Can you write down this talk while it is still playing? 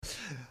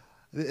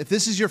If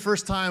this is your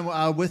first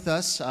time with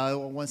us, I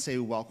want to say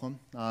welcome.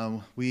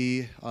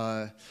 We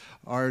are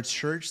a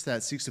church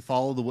that seeks to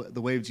follow the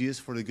way of Jesus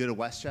for the good of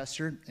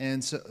Westchester.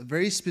 And so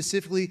very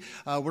specifically,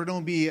 we're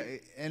going to be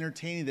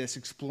entertaining this,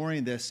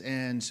 exploring this,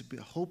 and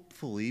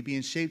hopefully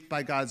being shaped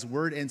by God's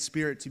word and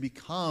spirit to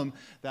become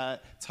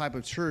that type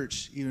of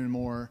church even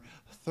more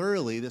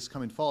thoroughly this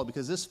coming fall.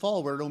 Because this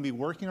fall, we're going to be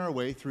working our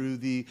way through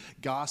the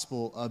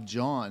Gospel of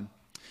John.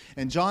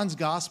 And John's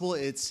Gospel,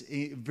 it's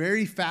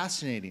very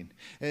fascinating.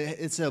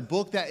 It's a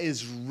book that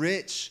is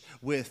rich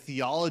with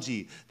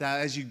theology,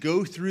 that as you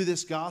go through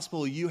this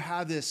Gospel, you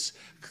have this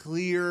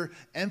clear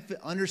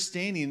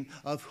understanding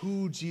of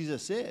who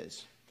Jesus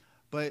is.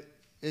 But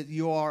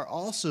you are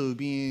also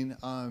being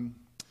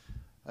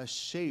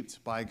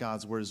shaped by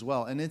God's Word as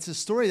well. And it's a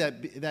story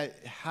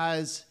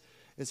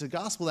it's a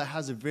gospel that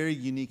has a very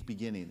unique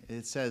beginning.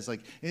 It says,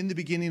 in the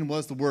beginning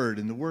was the Word,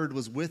 and the Word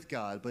was with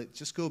God. But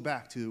just go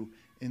back to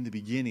in the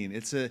beginning.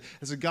 It's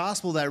a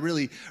gospel that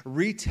really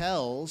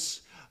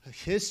retells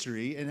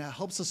history, and it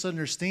helps us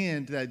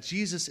understand that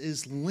Jesus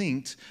is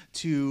linked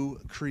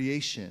to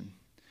creation.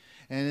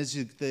 And as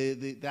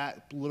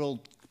that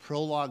little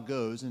prologue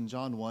goes in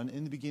John 1,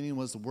 in the beginning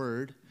was the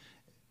Word,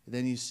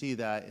 then you see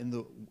that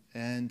the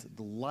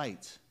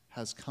light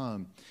has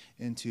come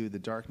into the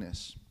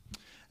darkness.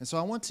 And so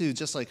I want to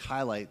just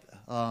highlight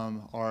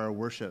our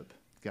worship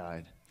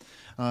guide.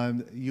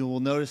 You will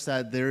notice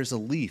that there's a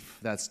leaf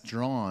that's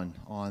drawn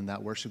on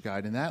that worship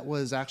guide, and that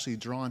was actually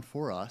drawn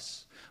for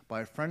us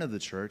by a friend of the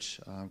church,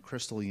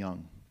 Crystal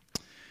Young.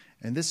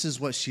 And this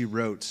is what she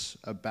wrote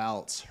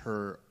about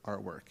her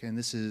artwork, and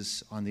this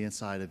is on the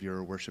inside of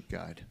your worship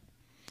guide.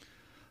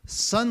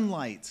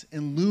 Sunlight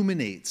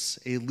illuminates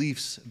a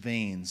leaf's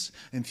veins,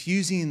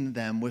 infusing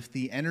them with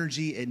the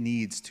energy it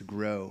needs to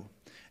grow.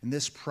 And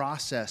this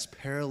process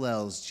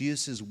parallels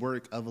Jesus'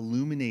 work of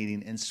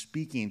illuminating and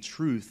speaking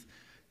truth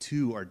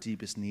to our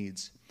deepest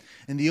needs.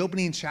 In the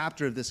opening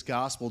chapter of this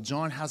gospel,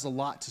 John has a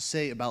lot to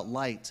say about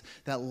light,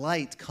 that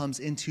light comes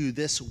into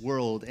this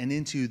world and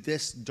into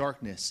this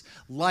darkness.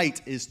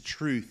 Light is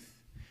truth.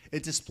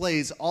 It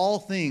displays all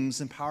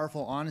things in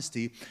powerful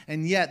honesty,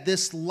 and yet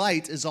this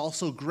light is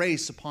also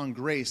grace upon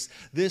grace.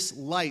 This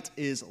light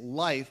is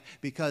life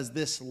because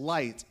this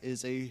light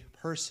is a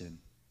person,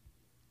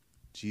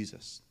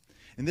 Jesus.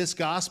 In this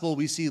gospel,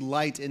 we see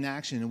light in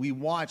action, and we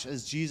watch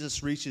as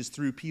Jesus reaches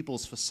through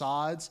people's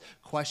facades,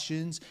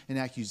 questions, and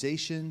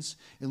accusations,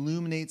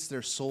 illuminates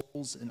their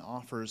souls, and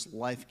offers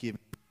life-giving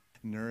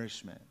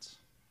nourishment.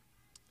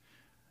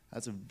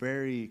 That's a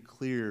very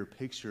clear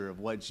picture of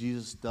what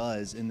Jesus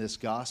does in this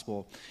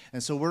gospel.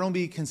 And so we're going to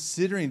be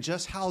considering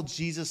just how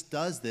Jesus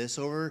does this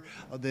over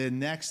the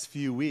next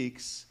few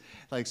weeks.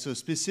 So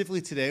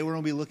specifically today, we're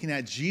going to be looking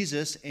at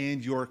Jesus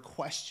and your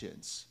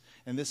questions.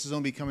 And this is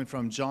going to be coming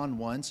from John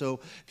 1. So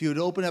if you would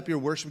open up your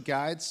worship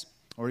guides,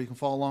 or you can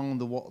follow along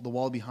the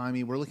wall behind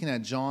me. We're looking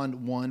at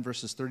John 1,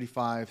 verses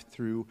 35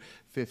 through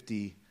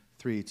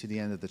 53 to the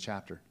end of the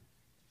chapter.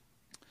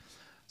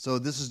 So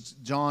this is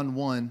John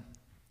 1,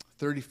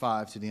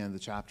 35 to the end of the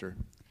chapter.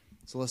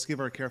 So let's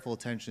give our careful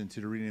attention to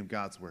the reading of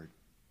God's word.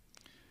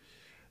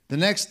 The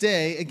next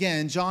day,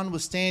 again, John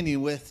was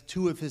standing with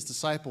two of his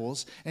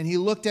disciples, and he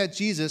looked at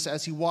Jesus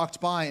as he walked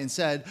by and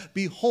said,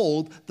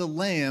 "Behold, the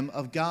Lamb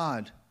of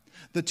God."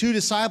 The two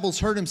disciples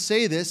heard him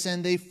say this,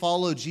 and they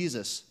followed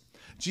Jesus.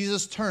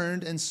 Jesus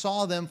turned and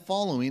saw them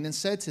following and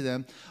said to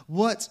them,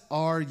 "What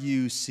are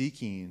you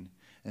seeking?"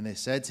 And they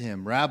said to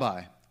him,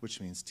 "Rabbi," which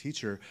means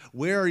teacher,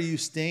 "where are you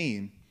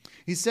staying?"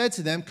 He said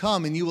to them,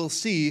 "Come and you will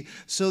see."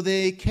 So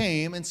they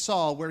came and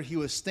saw where he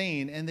was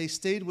staying, and they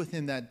stayed with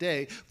him that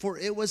day, for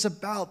it was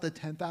about the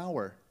 10th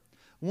hour.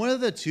 One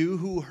of the two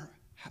who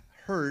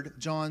heard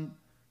John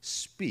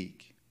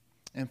speak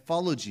and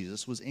followed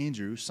Jesus was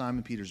Andrew,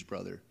 Simon Peter's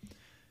brother.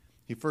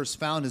 He first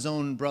found his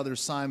own brother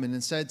Simon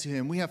and said to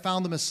him, "We have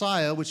found the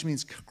Messiah," which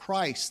means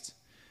Christ.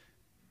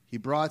 He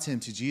brought him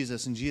to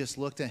Jesus, and Jesus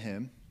looked at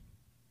him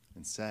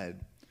and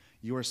said,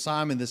 "You are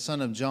Simon, the son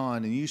of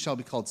John, and you shall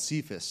be called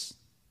Cephas,"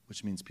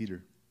 which means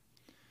Peter.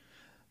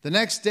 The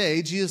next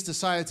day, Jesus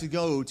decided to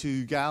go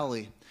to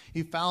Galilee.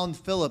 He found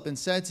Philip and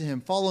said to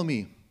him, "Follow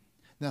me."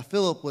 Now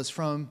Philip was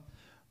from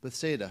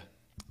Bethsaida,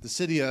 the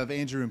city of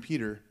Andrew and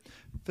Peter.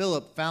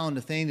 Philip found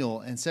Nathanael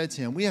and said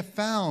to him, "We have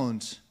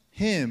found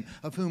him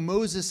of whom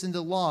Moses in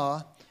the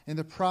law and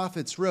the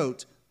prophets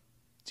wrote,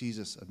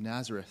 Jesus of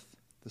Nazareth,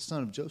 the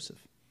son of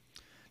Joseph."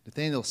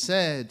 Nathanael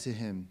said to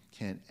him,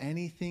 "Can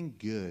anything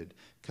good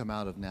come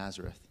out of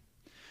Nazareth?"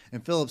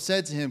 And Philip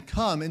said to him,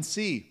 "Come and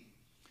see."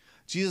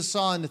 Jesus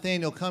saw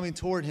Nathanael coming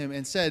toward him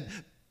and said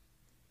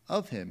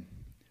of him,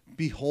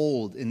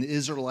 "Behold, an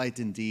Israelite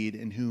indeed,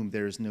 in whom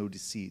there is no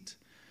deceit."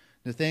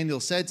 Nathanael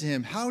said to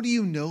him, "How do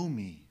you know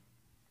me?"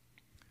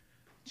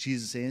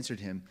 Jesus answered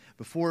him,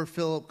 "Before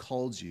Philip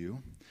called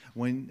you,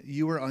 when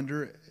you were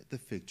under the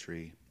fig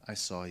tree, I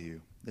saw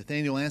you."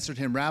 Nathanael answered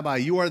him, "Rabbi,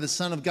 you are the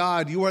Son of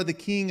God. You are the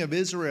King of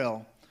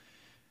Israel."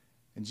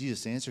 And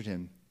Jesus answered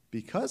him,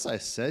 Because I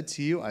said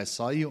to you, I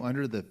saw you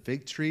under the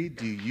fig tree,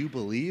 do you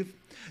believe?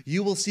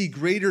 You will see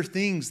greater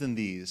things than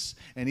these.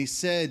 And he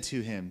said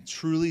to him,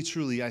 truly,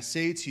 truly, I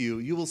say to you,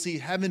 you will see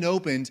heaven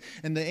opened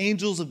and the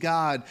angels of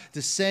God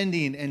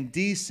descending and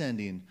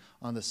descending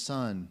on the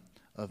Son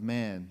of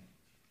Man.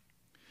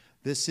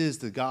 This is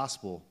the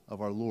gospel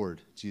of our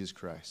Lord Jesus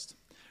Christ.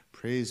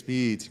 Praise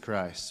be to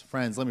Christ.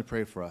 Friends, let me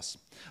pray for us.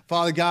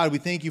 Father God, we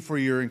thank you for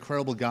your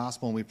incredible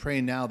gospel, and we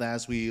pray now that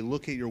as we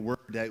look at your word,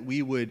 that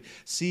we would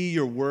see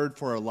your word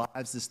for our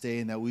lives this day,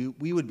 and that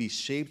we would be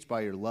shaped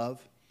by your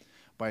love,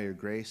 by your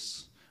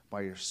grace,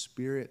 by your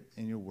spirit,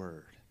 and your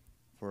word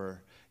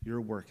for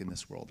your work in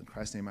this world. In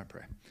Christ's name I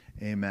pray.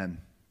 Amen.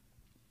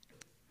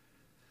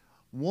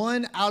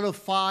 1 out of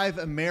 5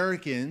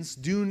 Americans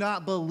do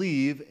not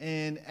believe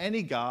in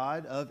any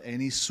God of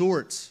any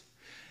sort.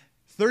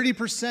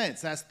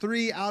 30%, that's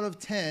 3 out of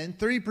 10,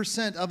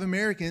 30% of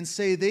Americans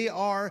say they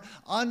are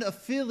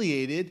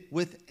unaffiliated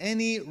with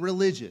any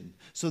religion.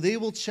 So they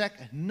will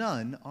check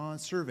none on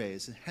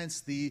surveys, and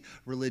hence the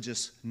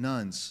religious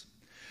nuns.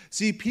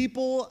 See,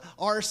 people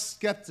are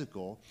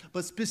skeptical,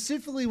 but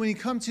specifically when you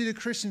come to the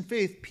Christian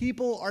faith,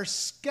 people are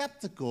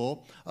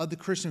skeptical of the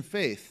Christian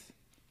faith.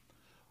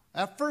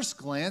 At first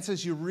glance,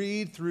 as you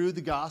read through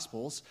the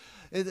Gospels,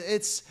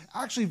 it's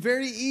actually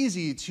very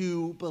easy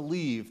to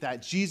believe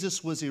that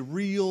Jesus was a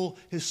real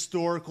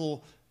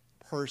historical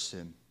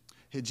person.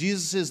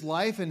 Jesus'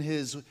 life and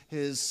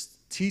his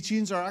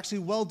teachings are actually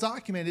well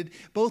documented,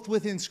 both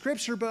within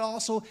Scripture, but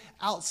also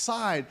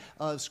outside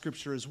of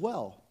Scripture as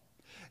well.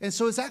 And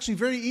so it's actually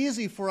very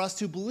easy for us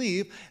to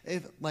believe,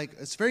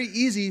 it's very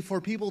easy for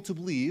people to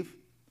believe,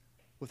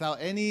 without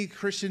any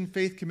Christian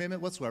faith commitment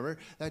whatsoever,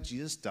 that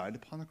Jesus died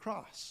upon the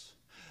cross.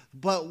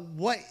 But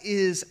what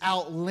is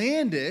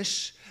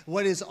outlandish,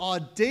 what is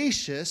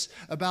audacious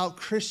about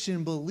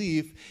Christian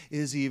belief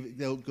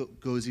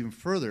goes even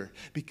further,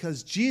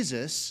 because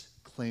Jesus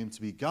claimed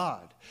to be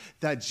God.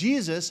 That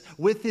Jesus,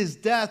 with his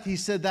death, he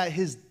said that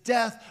his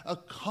death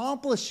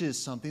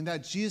accomplishes something,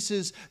 that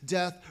Jesus'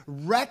 death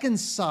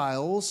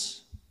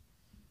reconciles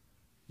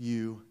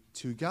you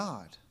to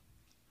God.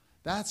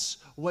 That's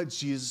what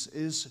Jesus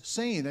is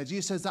saying. That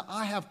Jesus says that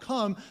I have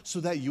come so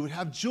that you would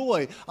have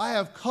joy. I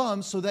have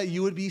come so that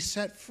you would be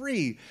set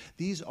free.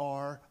 These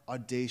are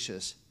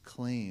audacious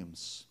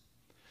claims.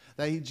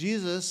 That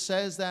Jesus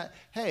says that,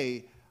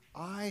 hey,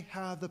 I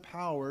have the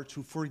power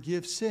to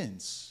forgive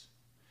sins.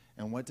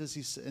 And what does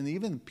he say? And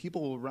even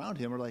people around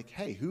him are like,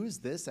 hey, who is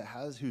this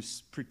who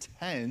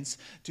pretends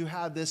to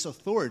have this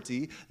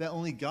authority that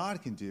only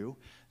God can do?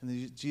 And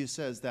then Jesus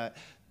says that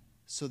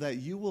so that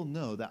you will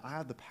know that I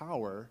have the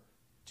power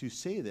to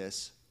say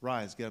this,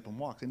 rise, get up and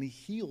walk. And he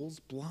heals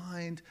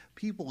blind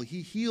people.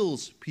 He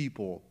heals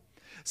people.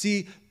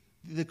 See,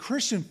 the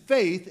Christian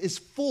faith is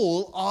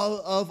full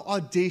of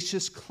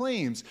audacious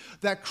claims.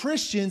 That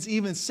Christians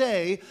even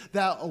say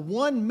that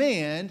one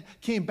man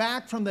came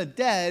back from the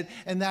dead,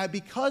 and that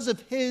because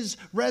of his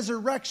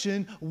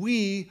resurrection,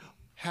 we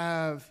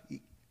have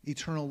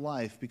eternal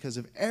life because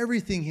of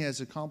everything he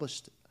has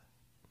accomplished.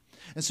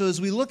 And so as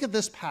we look at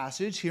this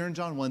passage here in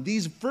John 1,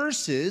 these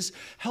verses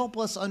help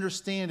us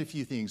understand a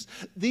few things.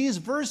 These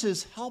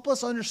verses help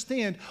us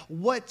understand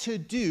what to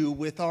do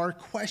with our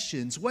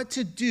questions, what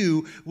to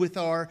do with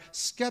our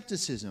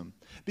skepticism.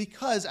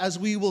 Because as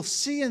we will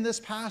see in this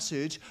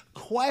passage,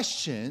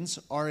 questions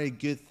are a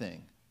good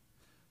thing.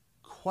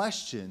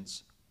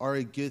 Questions are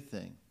a good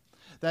thing.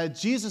 That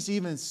Jesus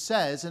even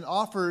says and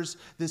offers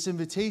this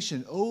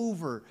invitation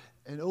over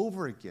and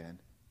over again.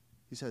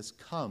 He says,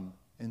 come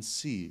and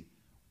see,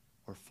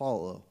 or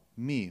follow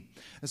me.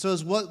 And so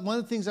one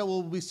of the things that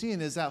we'll be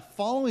seeing is that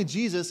following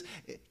Jesus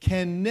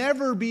can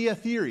never be a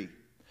theory.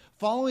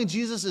 Following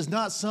Jesus is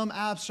not some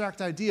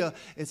abstract idea.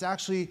 It's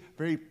actually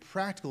very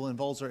practical and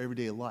involves our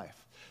everyday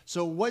life.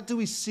 So what do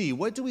we see?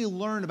 What do we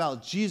learn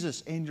about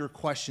Jesus and your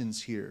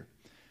questions here?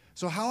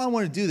 So how I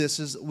want to do this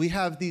is we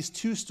have these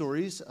two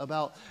stories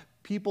about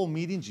people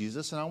meeting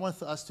Jesus, and I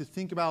want us to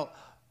think about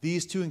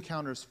these two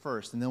encounters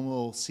first, and then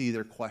we'll see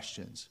their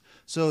questions.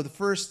 So the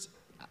first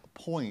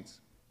point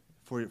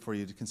for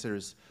you to consider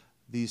is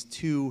these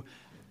two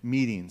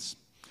meetings.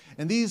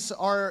 And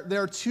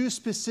there are two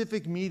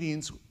specific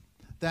meetings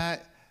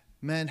that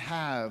men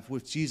have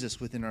with Jesus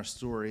within our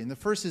story. And the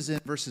first is in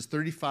verses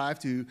 35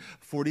 to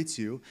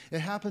 42.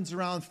 It happens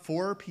around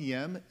 4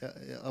 p.m.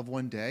 of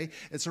one day.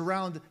 It's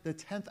around the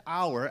 10th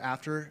hour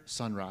after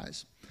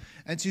sunrise.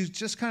 And to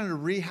just kind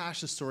of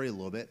rehash the story a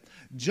little bit,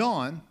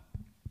 John,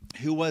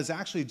 who was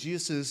actually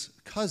Jesus'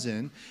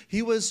 cousin,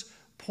 he was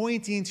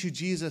pointing to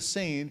Jesus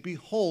saying,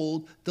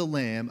 behold the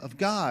Lamb of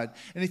God.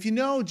 And if you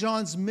know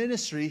John's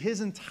ministry, his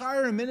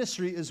entire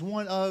ministry is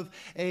one of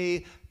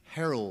a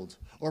herald,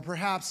 or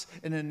perhaps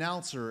an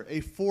announcer, a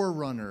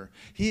forerunner.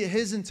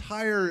 His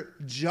entire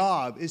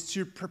job is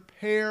to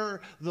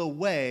prepare the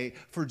way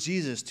for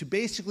Jesus, to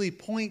basically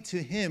point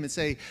to him and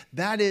say,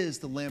 that is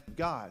the Lamb of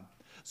God.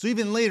 So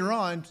even later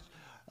on,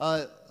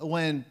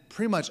 when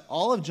pretty much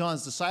all of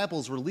John's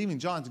disciples were leaving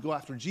John to go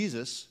after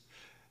Jesus,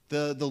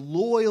 the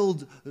loyal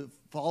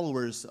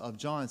followers of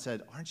John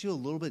said, aren't you a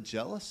little bit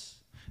jealous?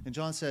 And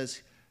John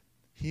says,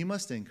 he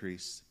must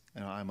increase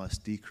and I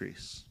must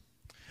decrease.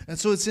 And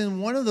so it's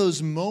in one of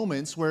those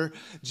moments where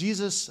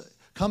Jesus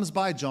comes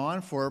by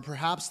John for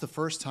perhaps the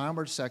first time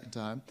or the second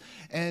time,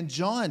 and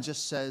John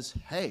just says,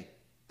 hey,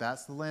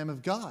 that's the Lamb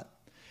of God.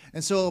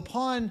 And so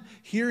upon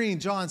hearing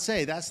John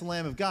say, that's the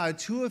Lamb of God,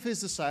 two of his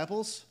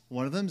disciples,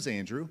 one of them is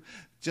Andrew,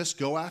 just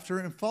go after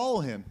and follow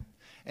him.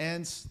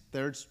 And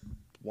they're just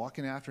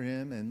walking after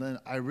him. And then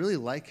I really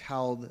like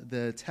how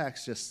the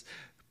text just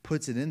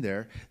puts it in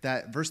there,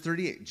 that verse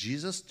 38,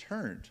 Jesus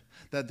turned.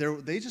 That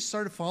they just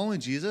started following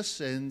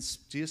Jesus, and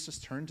Jesus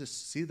just turned to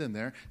see them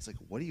there. It's like,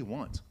 what do you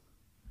want?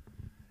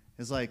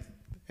 It's like,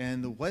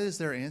 and what is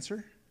their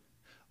answer?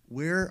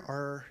 Where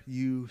are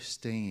you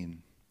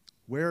staying?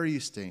 Where are you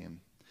staying?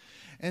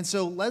 And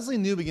so Leslie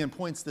Newbegin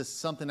points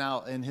something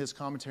out in his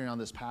commentary on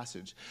this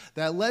passage.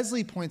 That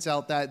Leslie points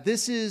out that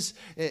this is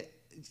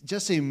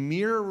just a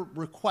mere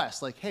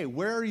request. Like, hey,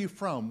 where are you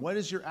from? What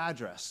is your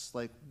address?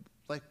 Like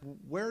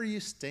where are you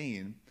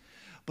staying?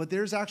 But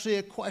there's actually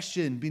a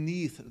question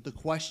beneath the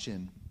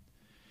question.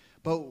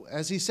 But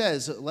as he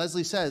says,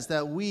 Leslie says,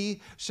 that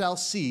we shall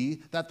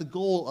see that the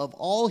goal of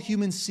all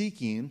human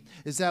seeking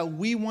is that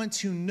we want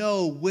to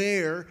know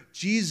where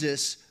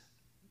Jesus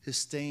is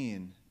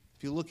staying.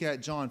 If you look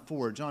at John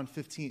 4, John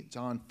 15,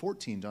 John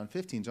 14, John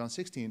 15, John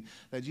 16,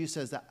 that Jesus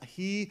says that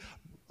he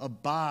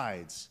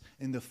abides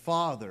in the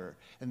Father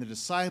and the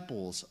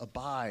disciples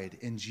abide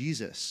in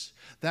Jesus.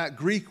 That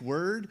Greek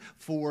word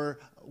for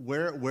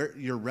where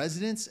your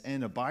residence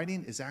and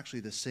abiding is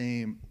actually the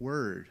same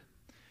word.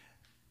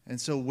 And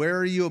so where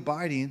are you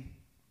abiding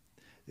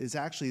is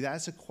actually,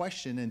 that's a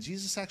question, and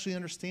Jesus actually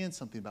understands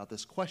something about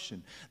this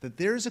question, that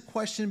there's a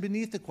question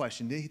beneath the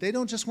question. They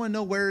don't just want to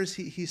know where is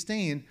he's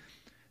staying.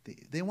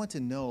 They want to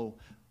know,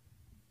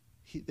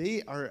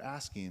 they are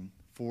asking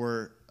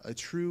for a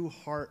true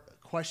heart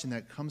question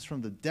that comes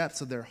from the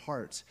depths of their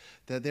hearts,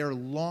 that they're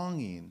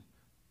longing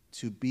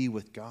to be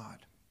with God.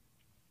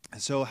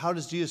 And so how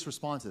does Jesus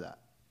respond to that?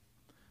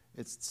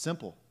 It's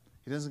simple.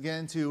 He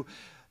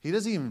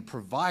doesn't even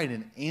provide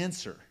an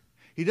answer.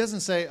 He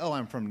doesn't say, oh,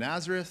 I'm from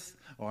Nazareth,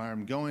 or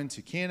I'm going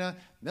to Cana.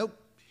 Nope.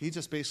 He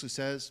just basically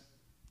says,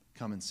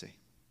 come and see.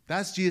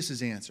 That's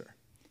Jesus' answer.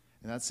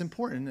 And that's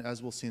important,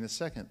 as we'll see in a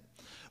second.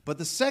 But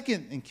the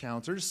second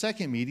encounter, the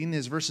second meeting,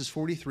 is verses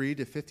 43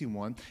 to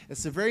 51.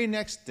 It's the very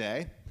next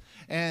day.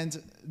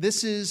 And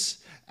this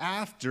is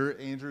after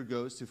Andrew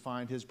goes to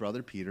find his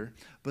brother Peter.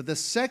 But the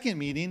second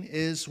meeting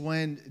is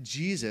when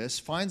Jesus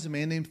finds a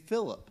man named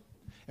Philip.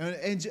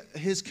 And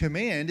his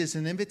command is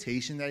an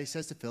invitation that he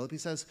says to Philip. He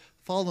says,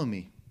 follow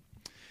me.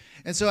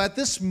 And so at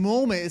this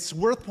moment, it's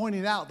worth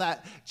pointing out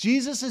that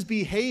Jesus is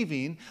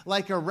behaving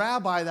like a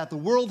rabbi that the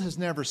world has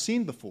never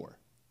seen before.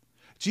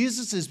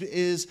 Jesus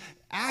is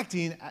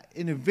acting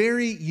in a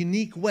very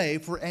unique way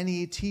for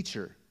any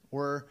teacher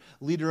or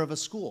leader of a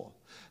school.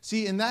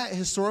 See, in that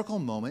historical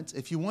moment,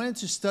 if you wanted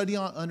to study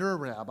under a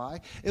rabbi,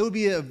 it would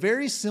be a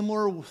very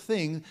similar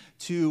thing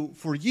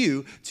for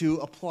you to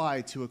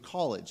apply to a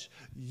college.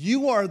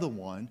 You are the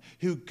one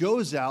who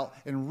goes out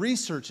and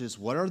researches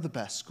what are the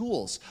best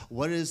schools,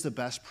 what is the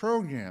best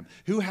program,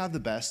 who have the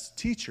best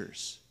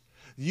teachers.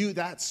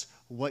 That's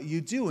what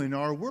you do in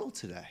our world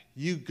today.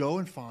 You go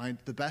and find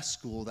the best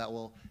school that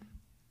will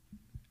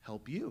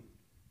help you.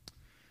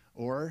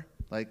 Or,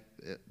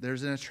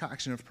 there's an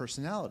attraction of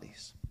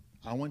personalities.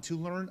 I want to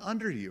learn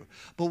under you.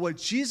 But what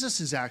Jesus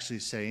is actually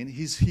saying,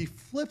 he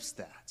flips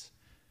that.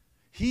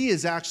 He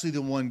is actually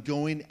the one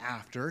going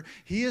after.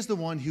 He is the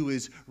one who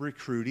is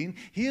recruiting.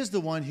 He is the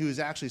one who is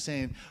actually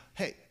saying,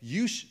 hey,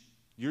 you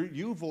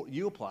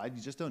applied,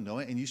 you just don't know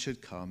it, and you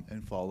should come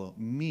and follow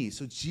me.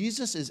 So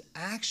Jesus is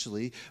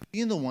actually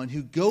being the one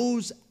who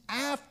goes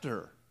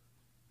after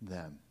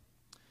them.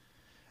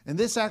 And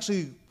this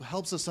actually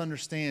helps us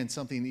understand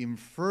something even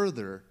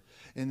further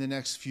in the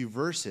next few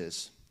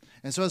verses.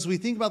 And so as we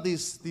think about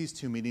these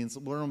two meetings,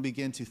 we're going to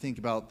begin to think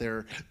about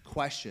their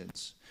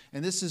questions.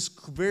 And this is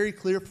very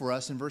clear for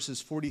us in verses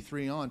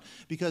 43 on,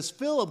 because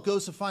Philip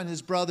goes to find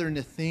his brother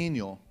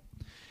Nathanael.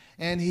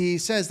 And he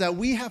says that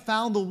we have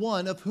found the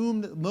one of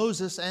whom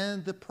Moses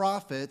and the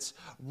prophets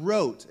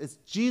wrote. It's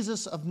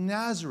Jesus of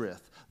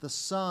Nazareth, the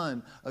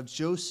son of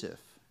Joseph.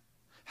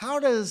 How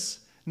does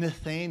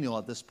Nathanael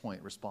at this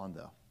point respond,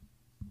 though?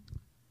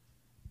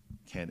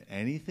 Can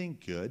anything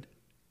good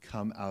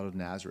come out of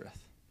Nazareth?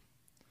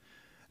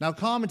 Now,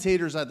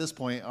 commentators at this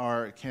point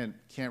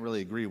can't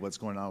really agree what's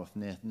going on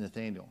with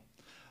Nathanael.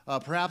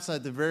 Perhaps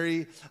at the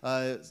very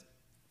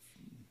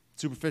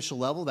superficial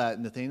level, that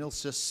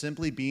Nathanael's just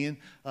simply being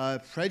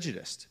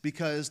prejudiced,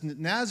 because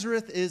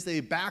Nazareth is a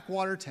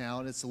backwater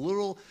town.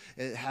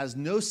 It has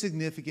no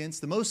significance.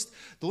 The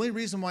only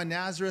reason why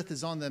Nazareth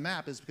is on the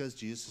map is because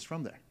Jesus is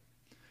from there.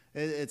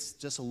 It's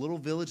just a little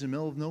village in the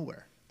middle of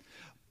nowhere.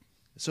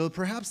 So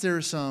perhaps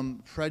there's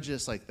some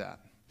prejudice like that.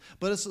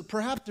 But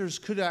perhaps there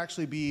could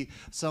actually be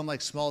some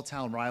small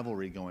town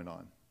rivalry going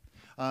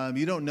on.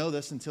 You don't know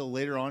this until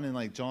later on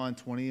in John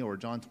 20 or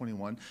John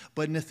 21.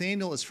 But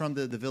Nathanael is from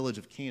the village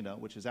of Cana,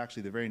 which is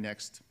actually the very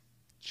next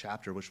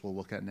chapter, which we'll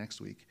look at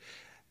next week,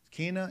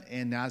 Cana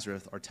and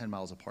Nazareth are 10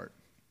 miles apart.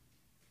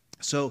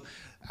 So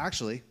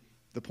actually,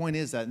 the point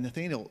is that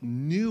Nathanael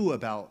knew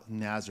about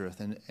Nazareth,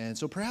 and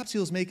so perhaps he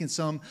was making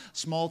some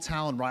small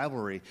town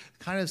rivalry,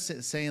 kind of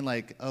saying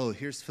like, oh,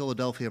 here's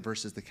Philadelphia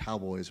versus the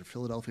Cowboys, or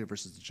Philadelphia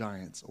versus the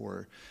Giants,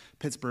 or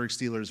Pittsburgh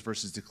Steelers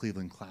versus the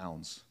Cleveland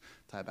Clowns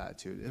type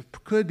attitude.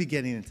 It could be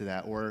getting into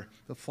that, or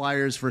the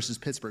Flyers versus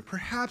Pittsburgh.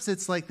 Perhaps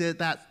it's like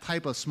that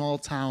type of small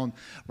town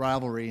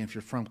rivalry. If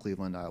you're from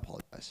Cleveland, I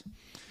apologize.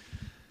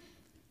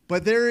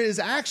 But there is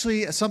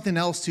actually something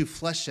else to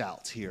flesh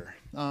out here.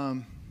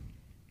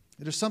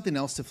 There's something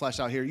else to flesh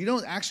out here. You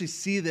don't actually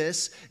see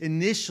this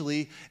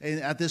initially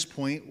at this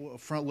point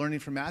from learning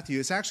from Matthew.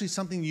 It's actually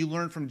something you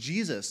learn from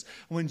Jesus.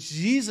 When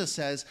Jesus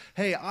says,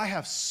 hey, I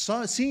have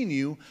seen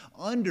you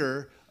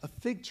under a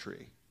fig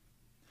tree.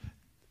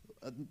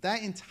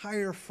 That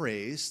entire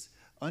phrase,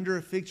 under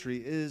a fig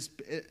tree,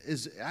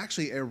 is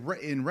actually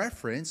in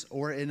reference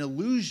or an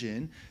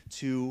allusion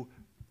to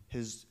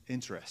his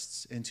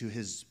interests and to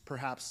his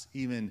perhaps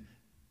even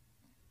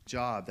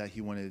job that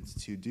he wanted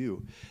to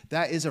do.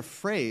 That is a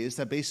phrase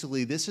that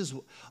basically, this is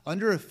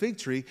under a fig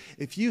tree.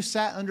 If you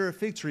sat under a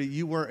fig tree,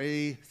 you were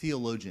a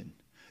theologian.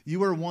 You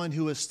were one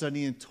who was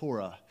studying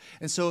Torah.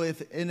 And so if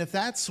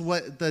that's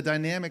what the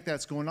dynamic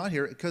that's going on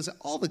here, because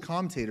all the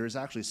commentators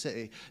actually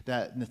say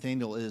that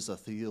Nathanael is a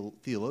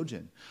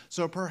theologian.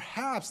 So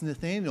perhaps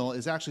Nathanael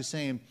is actually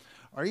saying,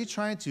 are you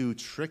trying to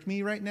trick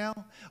me right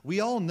now? We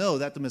all know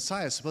that the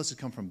Messiah is supposed to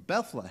come from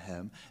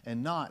Bethlehem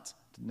and not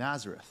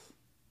Nazareth.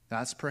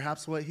 That's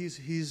perhaps what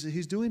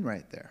he's doing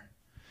right there.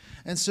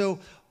 And so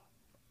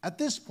at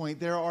this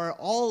point,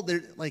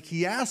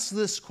 he asks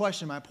this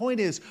question. My point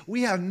is,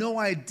 we have no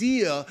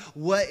idea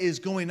what is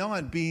going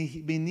on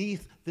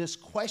beneath this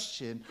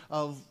question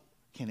of,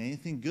 can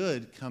anything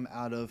good come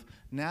out of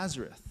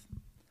Nazareth?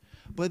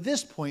 But at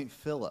this point,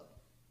 Philip,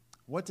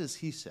 what does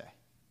he say?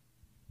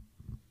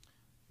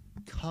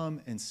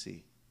 Come and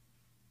see.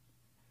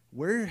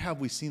 Where have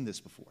we seen this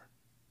before?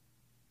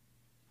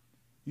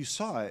 You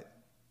saw it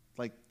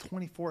like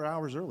 24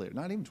 hours earlier,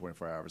 not even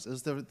 24 hours. It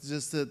was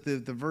just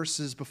the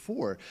verses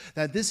before.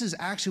 That this is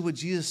actually what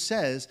Jesus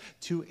says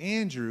to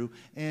Andrew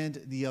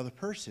and the other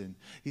person.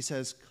 He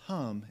says,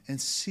 come and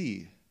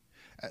see.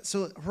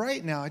 So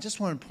right now, I just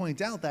want to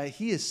point out that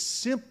he is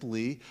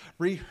simply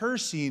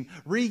rehearsing,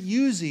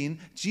 reusing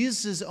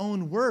Jesus'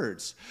 own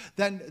words.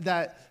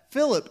 That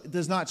Philip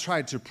does not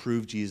try to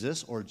prove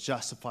Jesus or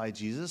justify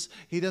Jesus.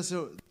 He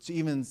doesn't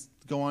even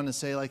go on to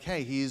say like,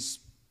 hey,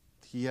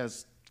 he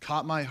has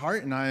caught my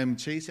heart and I'm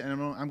chasing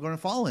and I'm going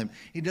to follow him.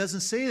 He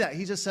doesn't say that.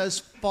 He just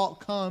says,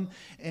 come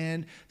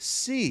and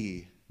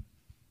see.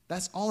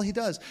 That's all he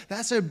does.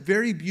 That's a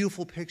very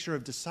beautiful picture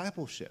of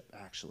discipleship,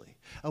 actually,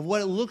 of what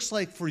it looks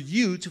like for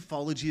you to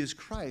follow Jesus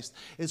Christ.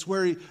 It's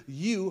where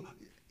you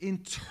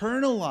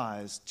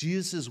internalize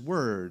Jesus'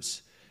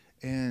 words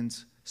and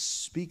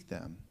speak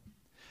them.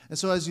 And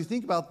so as you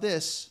think about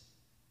this,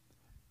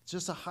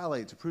 just a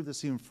highlight to prove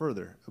this even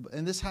further,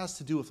 and this has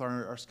to do with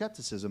our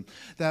skepticism,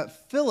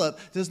 that Philip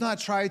does not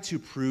try to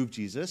prove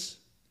Jesus.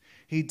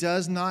 He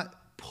does not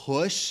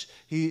push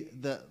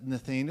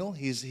Nathanael.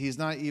 He's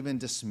not even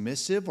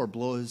dismissive or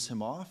blows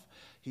him off.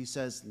 He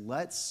says,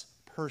 let's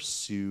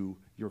pursue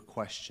your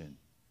question.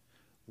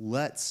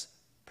 Let's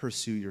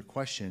pursue your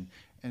question.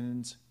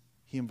 And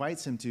he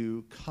invites him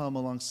to come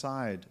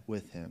alongside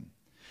with him.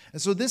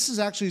 And so this is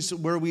actually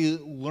where we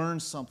learn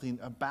something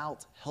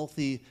about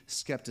healthy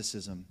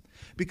skepticism.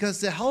 Because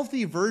the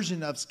healthy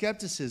version of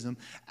skepticism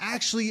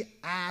actually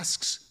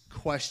asks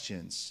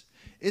questions.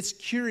 It's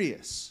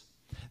curious.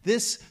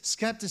 This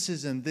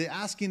skepticism, the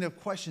asking of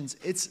questions,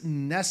 it's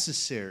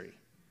necessary.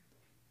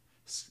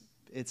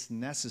 It's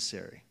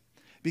necessary.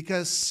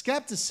 Because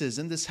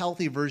skepticism, this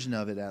healthy version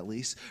of it at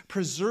least,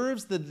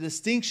 preserves the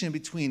distinction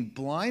between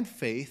blind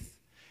faith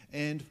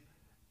and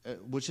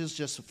which is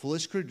just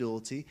foolish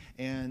credulity,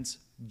 and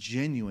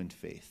genuine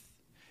faith.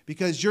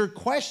 Because your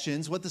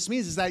questions, what this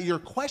means is that your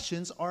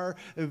questions are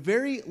a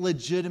very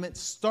legitimate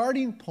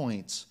starting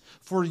point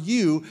for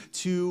you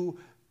to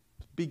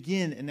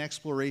begin an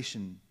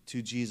exploration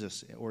to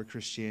Jesus or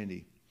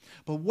Christianity.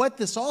 But what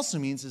this also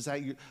means is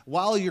that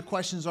while your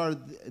questions are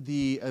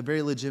a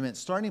very legitimate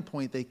starting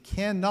point, they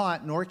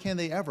cannot, nor can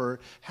they ever,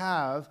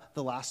 have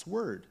the last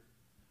word.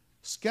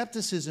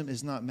 Skepticism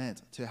is not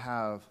meant to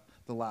have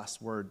the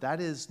last word. That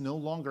is no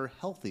longer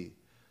healthy.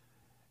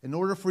 In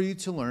order for you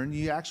to learn,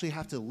 you actually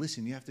have to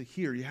listen, you have to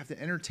hear, you have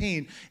to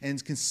entertain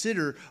and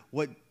consider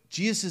what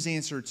Jesus'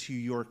 answer to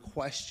your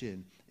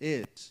question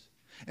is.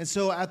 And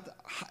so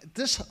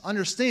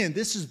understand,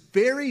 this is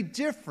very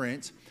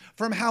different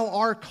from how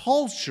our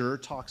culture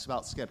talks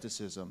about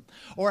skepticism,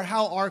 or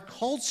how our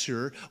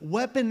culture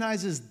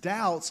weaponizes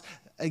doubts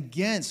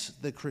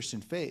against the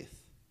Christian faith.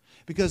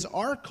 Because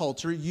our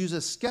culture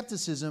uses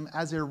skepticism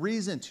as a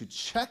reason to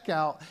check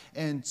out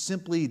and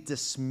simply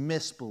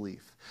dismiss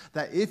belief.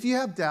 That if you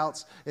have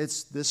doubts,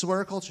 this is what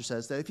our culture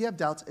says, that if you have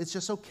doubts, it's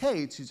just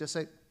okay to just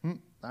say,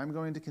 I'm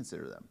going to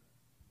consider them.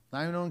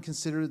 I'm going to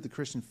consider the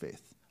Christian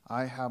faith.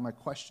 I have my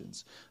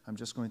questions. I'm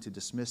just going to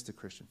dismiss the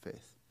Christian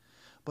faith.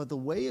 But the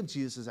way of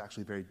Jesus is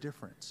actually very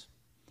different.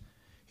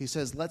 He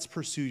says, let's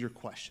pursue your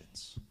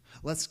questions.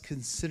 Let's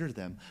consider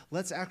them.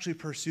 Let's actually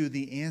pursue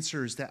the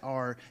answers that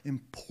are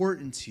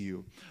important to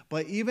you.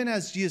 But even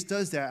as Jesus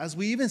does that, as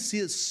we even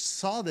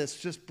saw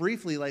this just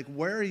briefly, like,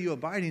 where are you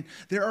abiding?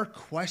 There are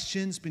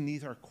questions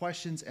beneath our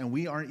questions, and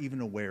we aren't even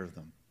aware of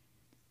them.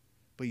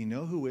 But you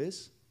know who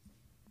is?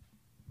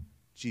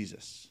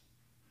 Jesus.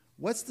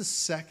 What's the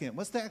second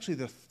question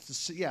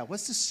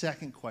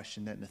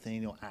that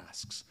Nathanael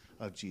asks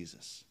of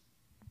Jesus?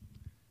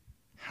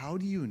 How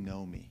do you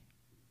know me?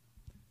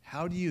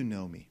 How do you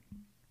know me?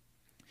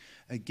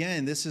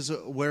 Again, this is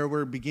where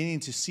we're beginning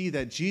to see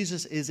that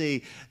Jesus is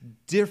a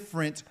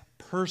different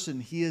person.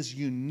 He is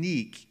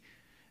unique.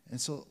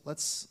 And so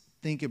let's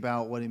think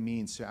about what it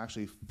means to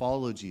actually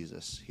follow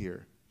Jesus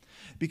here.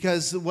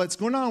 Because what's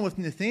going on with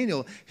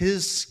Nathanael,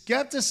 his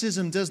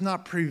skepticism does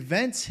not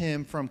prevent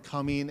him from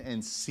coming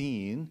and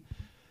seeing.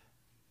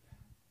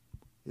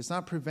 It's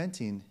not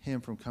preventing him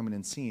from coming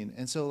and seeing.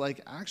 And so,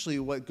 actually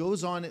what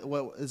goes on,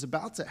 what is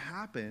about to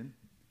happen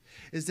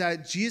is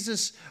that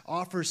Jesus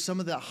offers some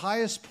of the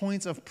highest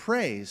points of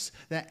praise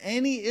that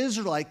any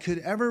Israelite could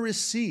ever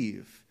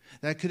receive,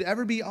 that could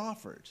ever be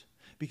offered,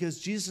 because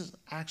Jesus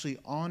actually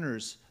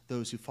honors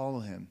those who follow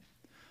him.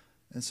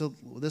 And so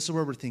this is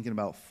where we're thinking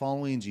about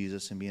following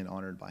Jesus and being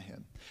honored by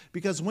him.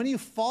 Because when you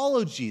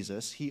follow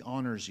Jesus, he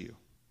honors you.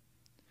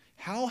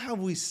 How have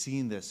we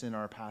seen this in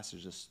our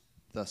passages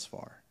thus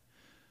far?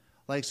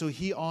 So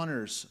he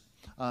honors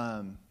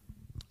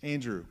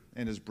Andrew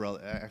and his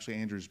brother, actually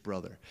Andrew's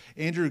brother.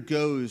 Andrew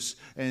goes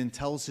and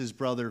tells his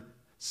brother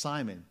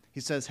Simon. He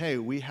says, hey,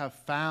 we have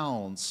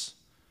found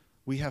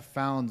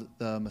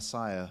the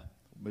Messiah,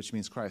 which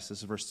means Christ. This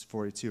is verse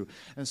 42.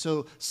 And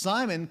so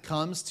Simon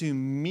comes to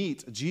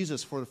meet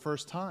Jesus for the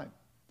first time.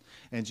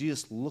 And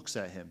Jesus looks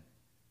at him.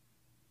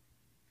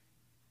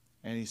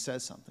 And he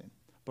says something.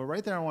 But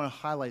right there I want to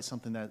highlight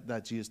something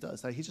that Jesus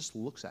does, that he just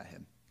looks at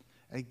him.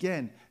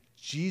 Again,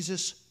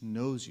 Jesus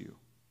knows you.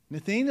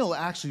 Nathanael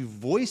actually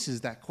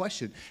voices that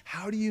question.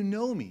 How do you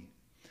know me?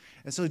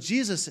 And so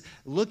Jesus,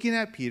 looking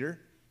at Peter,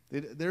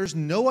 there's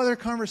no other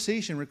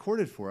conversation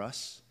recorded for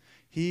us.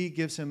 He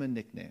gives him a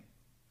nickname.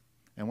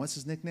 And what's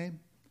his nickname?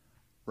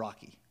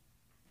 Rocky.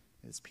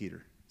 It's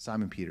Peter,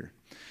 Simon Peter.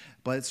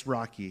 But it's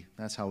Rocky.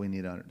 That's how we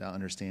need to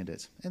understand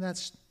it. And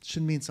that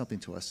should mean something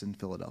to us in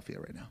Philadelphia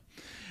right now.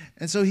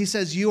 And so he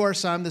says, you are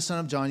Simon, the son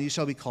of John. You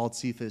shall be called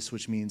Cephas,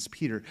 which means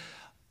Peter.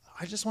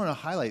 I just want to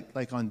highlight,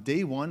 on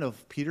day one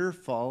of Peter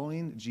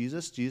following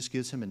Jesus, Jesus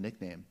gives him a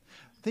nickname.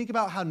 Think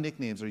about how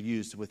nicknames are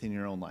used within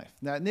your own life.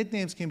 Now,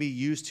 nicknames can be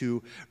used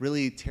to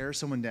really tear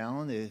someone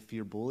down if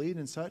you're bullied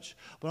and such,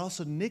 but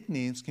also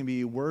nicknames can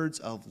be words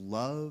of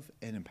love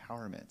and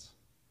empowerment.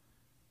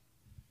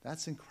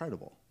 That's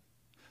incredible.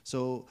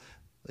 So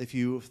if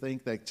you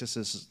think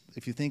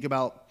if you think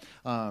about,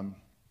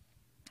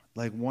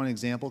 one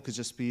example could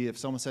just be if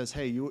someone says,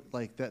 hey, you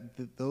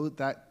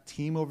that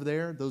team over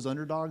there, those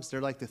underdogs,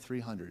 they're like the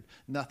 300.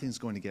 Nothing's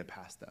going to get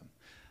past them.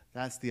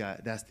 That's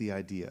the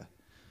idea.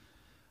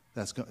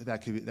 That's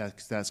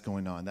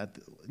going on. That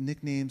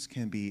nicknames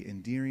can be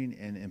endearing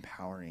and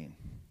empowering.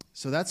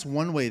 So that's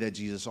one way that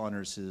Jesus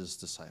honors his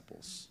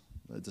disciples,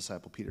 the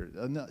disciple Peter.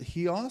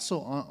 He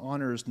also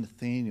honors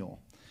Nathanael.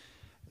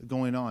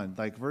 Going on,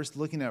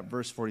 looking at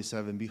verse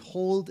 47,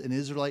 behold, an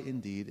Israelite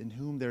indeed, in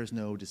whom there is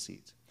no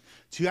deceit.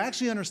 To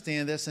actually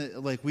understand this,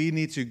 we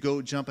need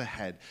to jump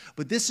ahead.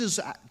 But this is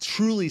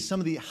truly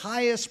some of the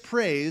highest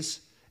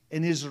praise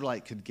an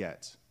Israelite could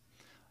get.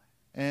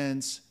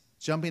 And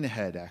jumping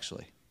ahead,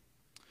 actually.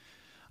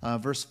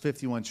 Verse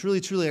 51,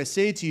 truly, truly, I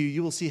say to you,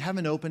 you will see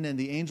heaven open and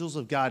the angels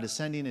of God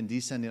ascending and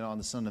descending on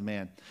the Son of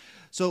Man.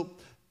 So,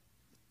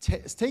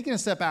 taking a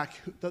step back,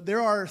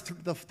 there are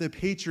the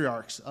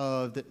patriarchs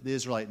of the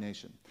Israelite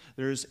nation.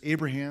 There's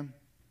Abraham,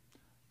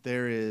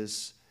 there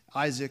is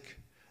Isaac,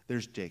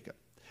 there's Jacob.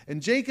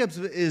 And Jacob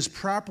is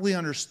properly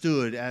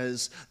understood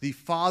as the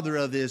father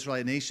of the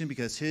Israelite nation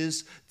because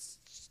his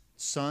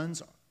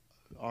sons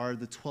are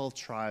the 12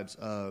 tribes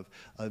of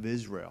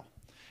Israel.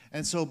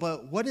 And so,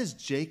 but what is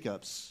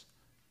Jacob's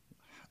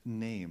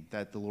name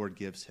that the Lord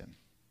gives him?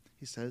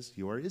 He says,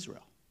 you are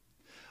Israel.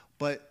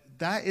 But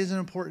that is an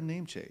important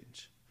name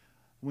change.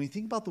 When you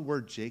think about the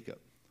word Jacob,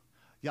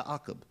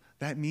 Yaakov,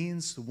 that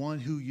means the one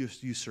who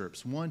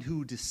usurps, one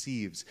who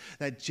deceives.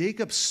 That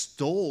Jacob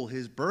stole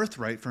his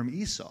birthright from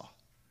Esau.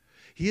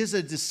 He is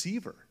a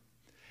deceiver.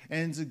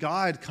 And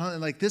God,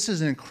 this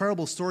is an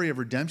incredible story of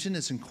redemption.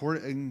 It's an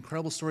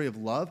incredible story of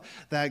love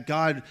that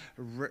God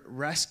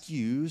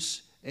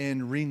rescues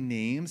and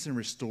renames and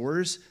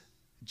restores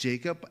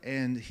Jacob,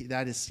 and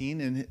that is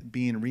seen in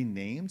being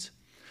renamed.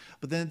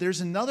 But then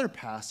there's another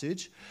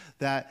passage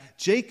that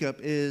Jacob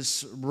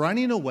is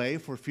running away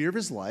for fear of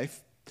his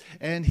life,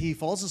 and he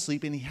falls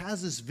asleep, and he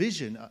has this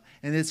vision,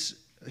 and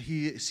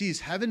he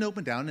sees heaven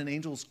open down and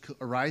angels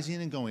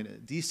arising and going,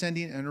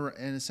 descending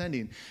and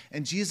ascending,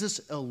 and Jesus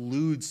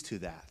alludes to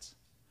that.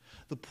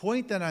 The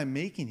point that I'm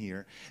making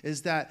here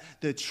is that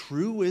the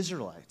true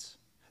Israelites,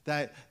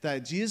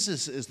 That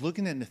Jesus is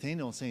looking at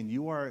Nathanael and saying,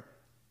 you are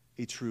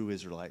a true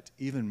Israelite,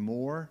 even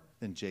more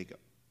than Jacob.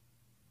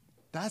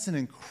 That's an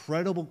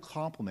incredible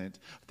compliment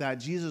that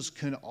Jesus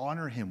can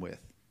honor him with.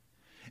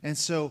 And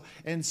so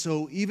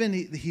even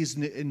he's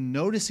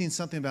noticing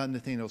something about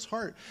Nathanael's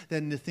heart,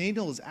 that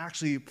Nathanael is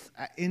actually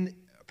in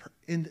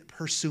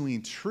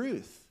pursuing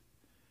truth.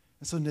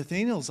 And so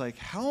Nathanael's like,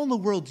 how in the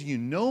world do you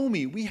know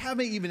me? We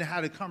haven't even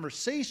had a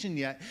conversation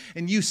yet,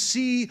 and you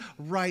see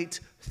right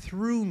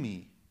through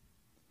me.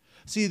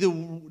 See,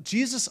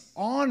 Jesus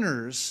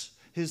honors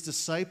his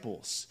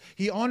disciples.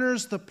 He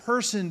honors the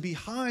person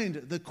behind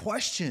the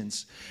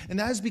questions, and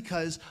that is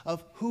because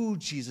of who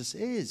Jesus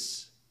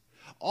is.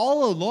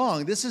 All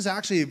along, this is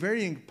actually a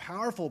very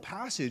powerful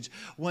passage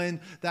when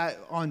that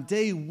on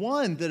day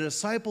one, the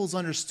disciples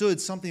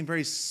understood something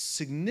very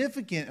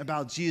significant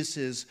about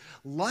Jesus'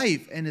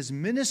 life and his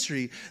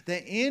ministry,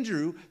 that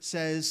Andrew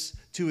says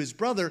to his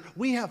brother,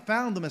 we have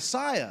found the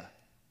Messiah.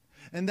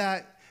 And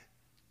that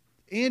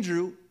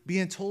Andrew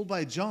being told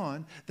by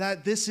John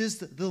that this is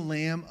the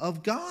Lamb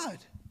of God.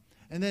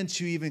 And then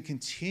to even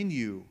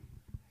continue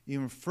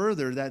even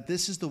further, that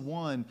this is the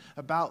one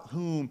about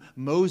whom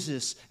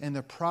Moses and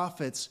the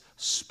prophets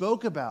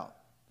spoke about.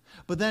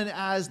 But then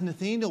as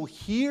Nathanael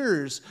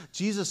hears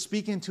Jesus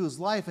speak into his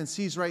life and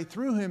sees right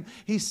through him,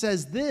 he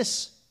says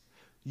this,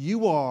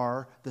 you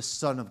are the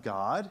Son of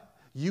God.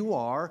 You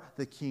are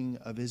the King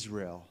of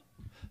Israel.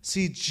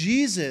 See,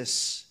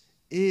 Jesus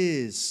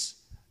is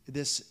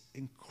this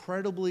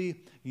incredibly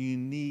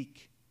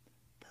unique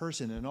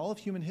person in all of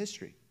human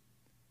history.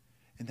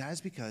 And that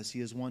is because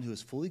he is one who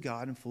is fully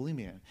God and fully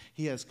man.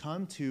 He has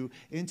come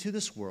into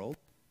this world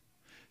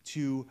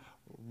to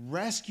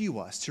rescue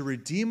us, to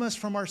redeem us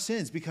from our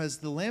sins, because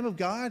the Lamb of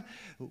God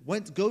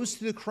goes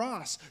to the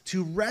cross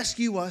to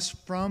rescue us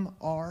from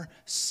our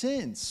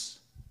sins.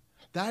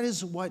 That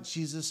is what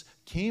Jesus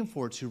came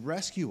for, to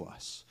rescue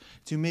us,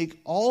 to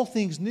make all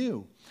things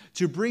new,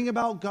 to bring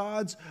about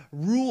God's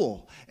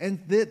rule. And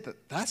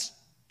that's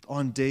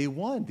on day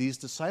one. These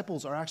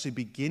disciples are actually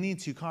beginning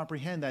to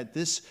comprehend that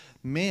this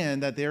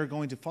man that they are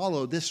going to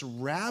follow, this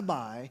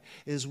rabbi,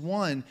 is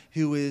one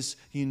who is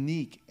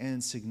unique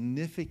and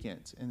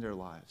significant in their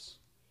lives.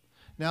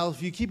 Now,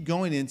 if you keep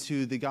going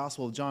into the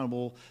Gospel of John,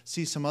 we'll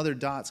see some other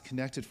dots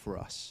connected for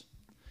us.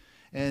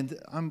 And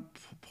I'm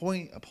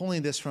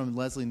pulling this from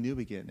Leslie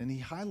Newbegin, and he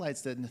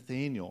highlights that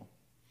Nathanael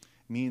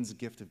means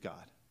gift of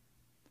God.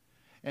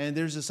 And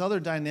there's this other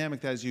dynamic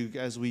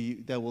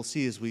that we'll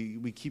see as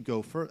we keep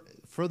go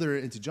further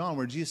into John,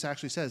 where Jesus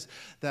actually says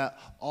that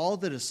all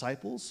the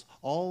disciples,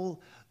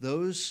 all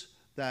those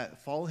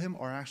that follow him,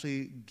 are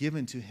actually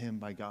given to him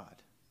by God.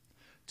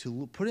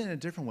 To put it in a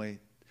different way,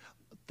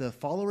 the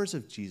followers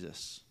of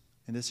Jesus,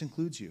 and this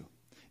includes you,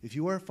 if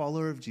you are a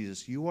follower of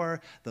Jesus, you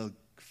are the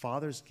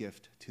Father's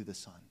gift to the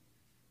Son.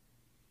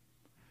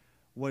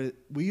 What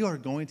we are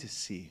going to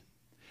see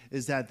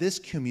is that this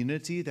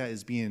community that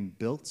is being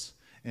built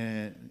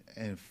and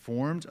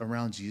formed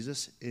around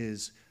Jesus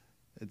is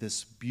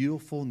this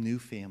beautiful new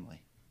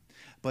family.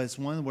 But it's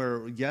one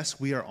where, yes,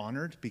 we are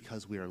honored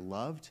because we are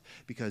loved,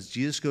 because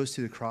Jesus goes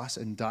to the cross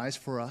and dies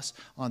for us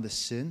on the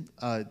sin,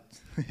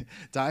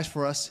 dies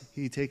for us,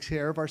 he takes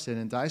care of our sin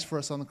and dies for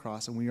us on the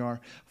cross, and we are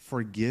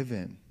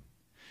forgiven.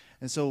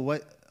 And so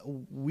what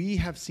we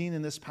have seen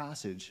in this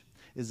passage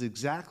is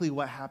exactly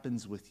what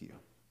happens with you.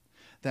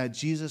 That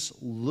Jesus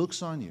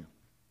looks on you,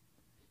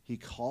 he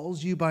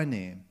calls you by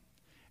name,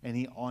 and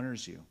he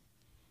honors you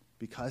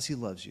because he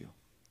loves you.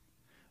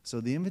 So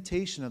the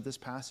invitation of this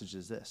passage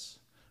is this: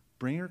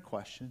 bring your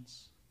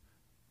questions,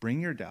 bring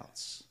your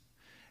doubts,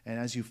 and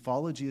as you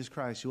follow Jesus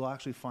Christ, you'll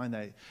actually find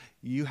that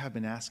you have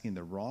been asking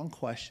the wrong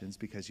questions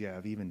because you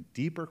have even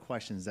deeper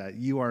questions that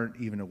you aren't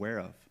even aware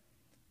of,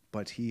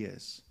 but he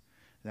is.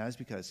 And that is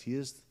because he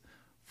is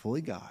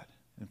fully God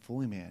and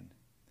fully man,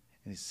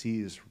 and he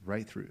sees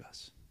right through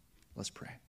us. Let's pray.